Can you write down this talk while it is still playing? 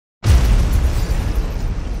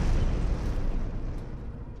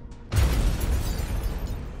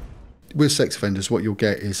with sex offenders, what you'll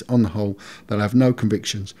get is, on the whole, they'll have no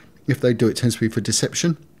convictions. If they do, it tends to be for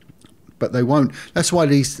deception, but they won't. That's why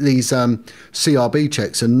these CRB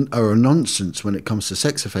checks are a nonsense when it comes to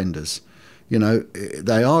sex offenders. You know,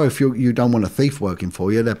 they are. If you don't want a thief working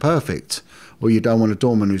for you, they're perfect. Or you don't want a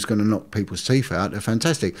doorman who's going to knock people's teeth out, they're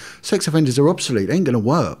fantastic. Sex offenders are obsolete. They ain't going to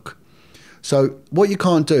work. So what you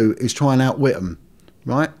can't do is try and outwit them.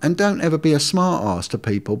 Right? And don't ever be a smart ass to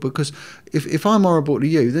people, because if I'm horrible to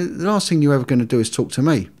you, the last thing you're ever going to do is talk to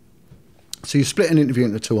me. So you split an interview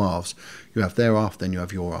into two halves. You have their half, then you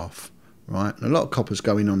have your half. Right? And a lot of coppers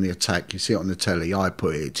go in on the attack. You see it on the telly, I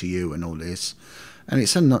put it to you and all this. And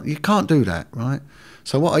it's you can't do that, right?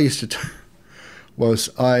 So what I used to do was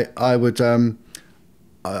I'd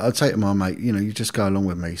say to my mate, you know, you just go along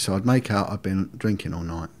with me. So I'd make out I'd been drinking all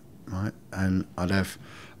night, right? And I'd have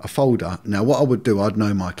a folder. Now, what I would do, I'd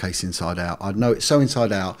know my case inside out. I'd know it so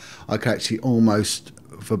inside out, I could actually almost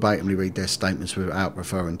verbatimly read their statements without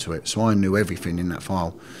referring to it. So I knew everything in that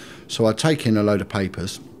file. So I'd take in a load of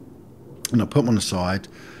papers and I'd put them on the side,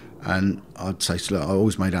 and I'd say, look, I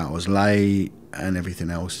always made out I was late and everything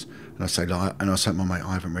else. And I'd say, like, and I'd say to my mate,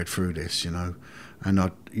 I haven't read through this, you know. And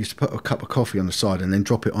I used to put a cup of coffee on the side and then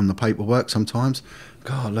drop it on the paperwork sometimes.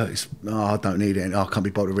 God, look, I don't need it. I can't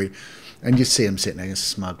be bothered to read. And you see them sitting there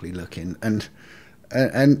smugly looking, and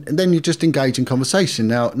then you just engage in conversation.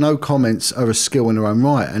 Now, no comments are a skill in their own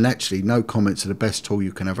right, and actually, no comments are the best tool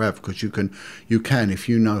you can ever have, because you can, if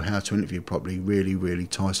you know how to interview properly, really, really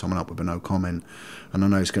tie someone up with a no comment. And I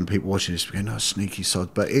know it's going to be people watching this going, "Oh, sneaky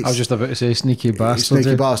sod," but it's. I was just about to say sneaky bastard.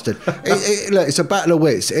 Sneaky bastard. Look, it's a battle of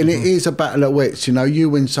wits, and it is a battle of wits. You know, you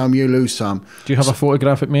win some, you lose some. Do you have a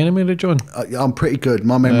photographic memory, John? I'm pretty good.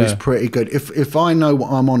 My memory's pretty good. If I know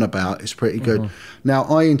what I'm on about, it's pretty good. Now,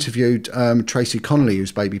 I interviewed Tracy Connolly,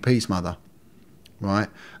 who's Baby P's mother, right?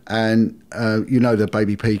 And you know the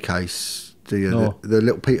Baby P case, the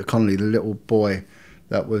little Peter Connolly, the little boy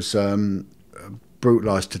that was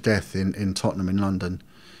brutalised to death in Tottenham in London.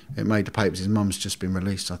 It made the papers. His mum's just been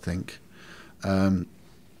released, I think.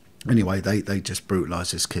 Anyway, they just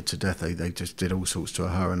brutalised this kid to death. They just did all sorts to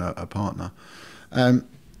her and her partner. And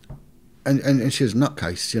she was a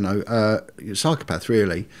nutcase, you know, psychopath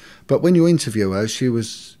really. But when you interview her,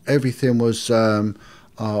 everything was,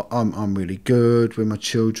 I'm really good with my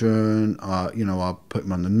children. You know, I put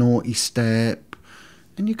them on the naughty step.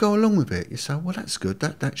 And you go along with it. You say, well, that's good.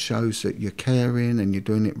 That shows that you're caring and you're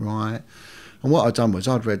doing it right. And what I'd done was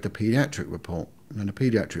I'd read the paediatric report. And the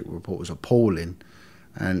paediatric report was appalling.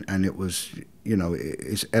 And it was, you know,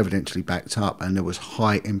 it's evidently backed up. And there was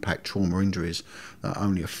high impact trauma injuries that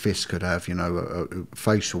only a fist could have, you know, a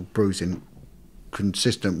facial bruising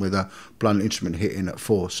consistent with a blunt instrument hitting at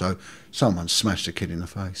force. So someone smashed a kid in the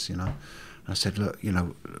face, you know. I said, look, you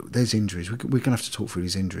know, there's injuries. We're going to have to talk through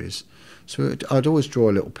these injuries. So I'd always draw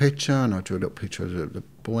a little picture, and I drew a little picture of the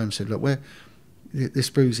boy and said, look, where this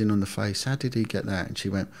bruising on the face, how did he get that? And she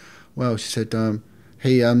went, well, she said,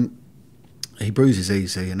 he bruises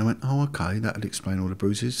easy. And I went, oh, okay, that'll explain all the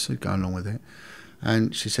bruises. So go along with it.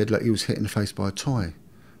 And she said, look, he was hit in the face by a toy.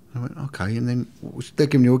 And I went, okay. And then they're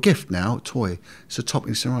giving you a gift now, a toy. It's a top.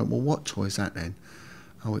 And she said, right, well, what toy is that then?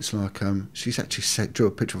 Oh, it's like, she's actually drew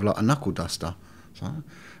a picture of like a knuckle duster. So,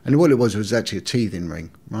 and what it was actually a teething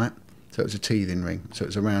ring, right? So it was a teething ring. So it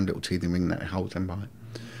was a round little teething ring that holds them by.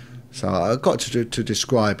 So I got to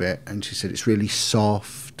describe it, and she said it's really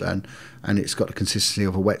soft and it's got the consistency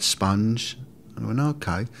of a wet sponge. And I went,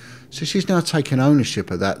 okay. So she's now taken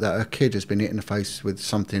ownership of that her kid has been hit in the face with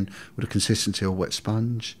something with the consistency of a wet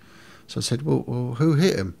sponge. So I said, well who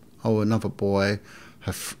hit him? Oh, another boy,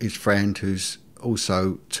 his friend who's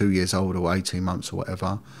also 2 years old or 18 months or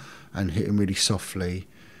whatever, and hit him really softly.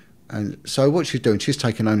 And so what she's doing, she's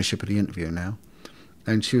taking ownership of the interview now.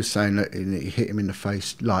 And she was saying that he hit him in the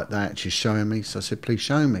face like that. She's showing me. So I said, please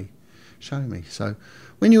show me. Show me. So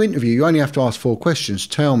when you interview, you only have to ask 4 questions.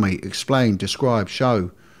 Tell me, explain, describe, show.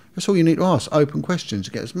 That's all you need to ask. Open questions.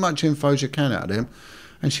 Get as much info as you can out of them.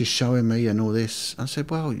 And she's showing me and all this. I said,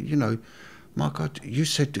 well, you know, my God, you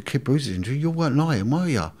said the kid bruises injury. You weren't lying, were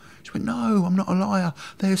you? She went, no, I'm not a liar.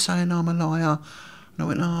 They're saying I'm a liar. And I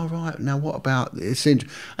went, oh, right, now what about this injury?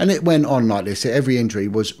 And it went on like this. Every injury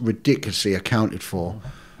was ridiculously accounted for.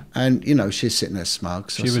 And, you know, she's sitting there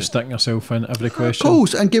smug. So she was sticking herself in every question. Of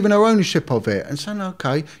course, and giving her ownership of it. And saying,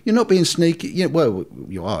 okay, you're not being sneaky. Well,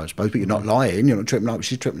 you are, I suppose, but you're not lying. You're not tripping up.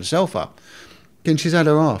 She's tripping herself up. And she's had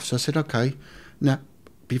her half. So I said, okay, now,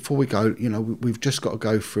 before we go, you know, we've just got to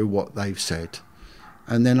go through what they've said.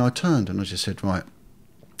 And then I turned and I just said, right,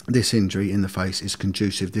 this injury in the face is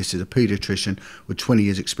conducive. This is a paediatrician with 20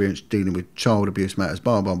 years experience dealing with child abuse matters,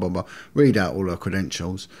 blah, blah, blah, blah. Read out all her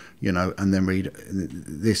credentials, you know, and then read,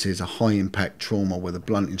 this is a high impact trauma with a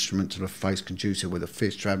blunt instrument to the face conducive with a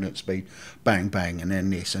fist travelling at speed, bang, bang, and then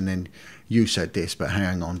this, and then you said this, but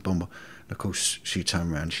hang on, boom. Of course, she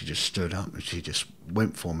turned around, she just stood up and she just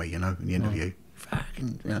went for me, you know, in the interview.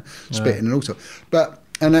 Fucking, you know, spitting and all sorts. But,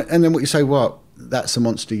 and then what you say, well, that's a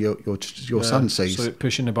monster your son sees. So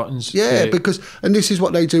pushing the buttons. Yeah, because, and this is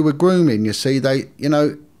what they do with grooming, you see. They, you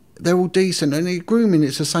know, they're all decent. And grooming,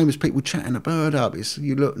 it's the same as people chatting a bird up. It's,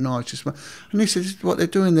 you look nice. And this is what they're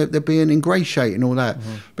doing. They're being ingratiating and all that.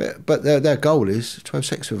 But their goal is to have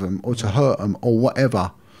sex with them or to hurt them or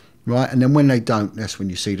whatever, right? And then when they don't, that's when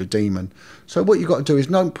you see the demon. So what you've got to do is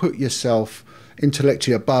don't put yourself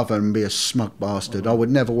intellectually above and be a smug bastard. I would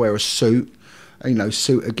never wear a suit. You know,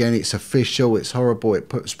 suit again, it's official, it's horrible, it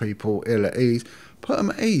puts people ill at ease. Put them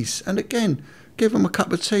at ease. And again, give them a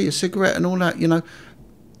cup of tea, a cigarette and all that, you know.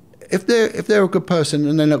 If they're a good person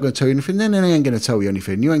and they're not going to tell you anything, then they ain't going to tell you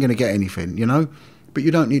anything. You ain't going to get anything, you know. But you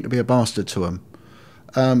don't need to be a bastard to them.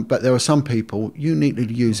 But there are some people, you need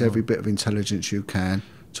to use every bit of intelligence you can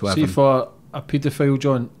to have See, them. for a paedophile,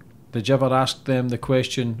 John, did you ever ask them the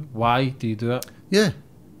question, why do you do it? Yeah,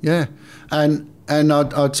 yeah. And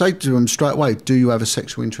I'd say to them straight away, do you have a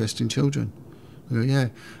sexual interest in children? I go, yeah.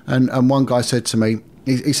 And one guy said to me,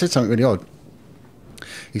 he said something really odd.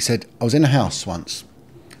 He said, I was in a house once.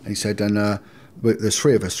 And he said, and there's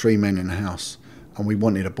three of us, three men in the house, and we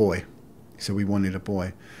wanted a boy. He said, we wanted a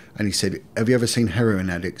boy. And he said, have you ever seen heroin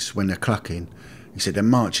addicts when they're clucking? He said, they're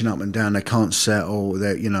marching up and down, they can't settle,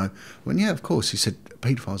 they're, you know. Well, yeah, of course. He said,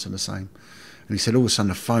 paedophiles are the same. And he said, all of a sudden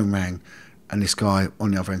the phone rang. And this guy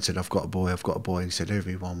on the other end said, I've got a boy, I've got a boy. He said,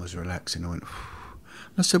 everyone was relaxing. I went, phew.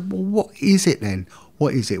 And I said, well, what is it then?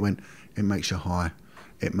 What is it? He went, it makes you high.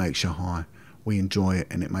 It makes you high. We enjoy it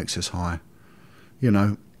and it makes us high. You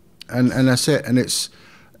know, and that's it. And it's,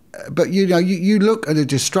 but you know, you look at the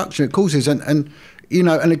destruction it causes and you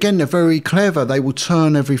know, and again, they're very clever. They will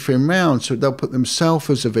turn everything round. So they'll put themselves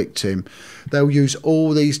as a victim. They'll use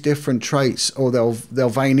all these different traits, or they'll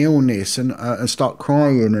feign illness and start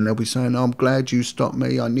crying, and they'll be saying, "I'm glad you stopped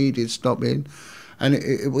me. I needed stopping," and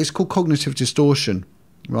it's called cognitive distortion,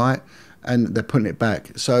 right? And they're putting it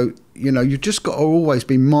back. So you know, you've just got to always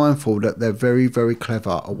be mindful that they're very, very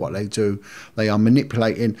clever at what they do. They are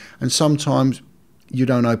manipulating, and sometimes you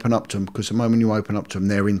don't open up to them because the moment you open up to them,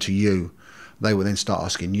 they're into you. They will then start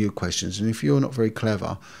asking you questions, and if you're not very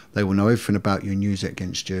clever, they will know everything about you and use it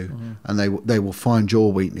against you, and they will find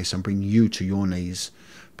your weakness and bring you to your knees,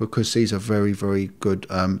 because these are very, very good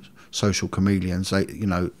social chameleons. They, you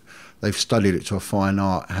know, they've studied it to a fine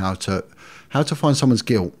art how to find someone's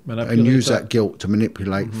guilt and use that guilt to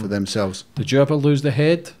manipulate for themselves. Did you ever lose the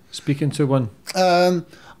head speaking to one? I'm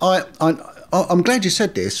glad you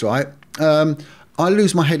said this. Right, I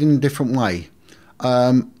lose my head in a different way.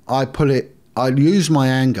 I use my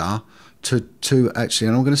anger to actually,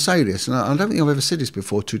 and I'm going to say this, and I don't think I've ever said this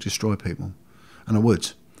before, to destroy people. And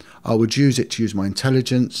I would use it to use my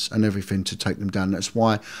intelligence and everything to take them down. That's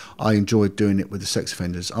why I enjoyed doing it with the sex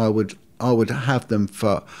offenders. I would have them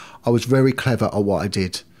I was very clever at what I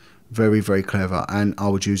did. Very, very clever, and I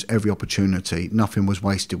would use every opportunity. Nothing was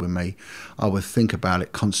wasted with me. I would think about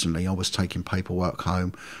it constantly. I was taking paperwork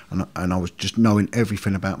home, and I was just knowing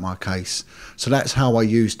everything about my case. So that's how I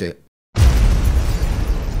used it.